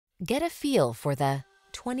Get a feel for the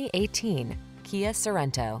 2018 Kia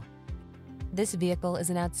Sorento. This vehicle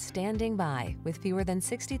is an outstanding buy with fewer than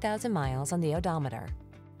 60,000 miles on the odometer.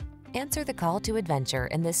 Answer the call to adventure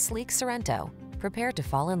in this sleek Sorento. Prepare to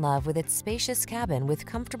fall in love with its spacious cabin with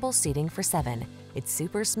comfortable seating for 7, its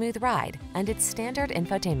super smooth ride, and its standard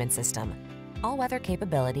infotainment system. All-weather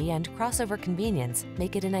capability and crossover convenience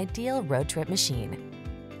make it an ideal road trip machine.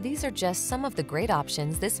 These are just some of the great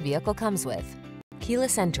options this vehicle comes with: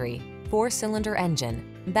 keyless entry, 4-cylinder engine,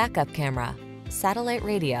 backup camera, satellite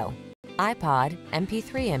radio, iPod,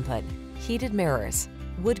 MP3 input, heated mirrors,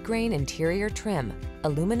 wood grain interior trim,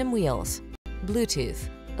 aluminum wheels, Bluetooth,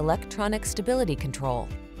 electronic stability control.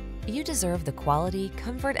 You deserve the quality,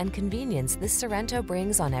 comfort, and convenience this Sorento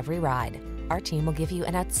brings on every ride. Our team will give you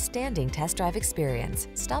an outstanding test drive experience.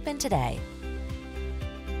 Stop in today.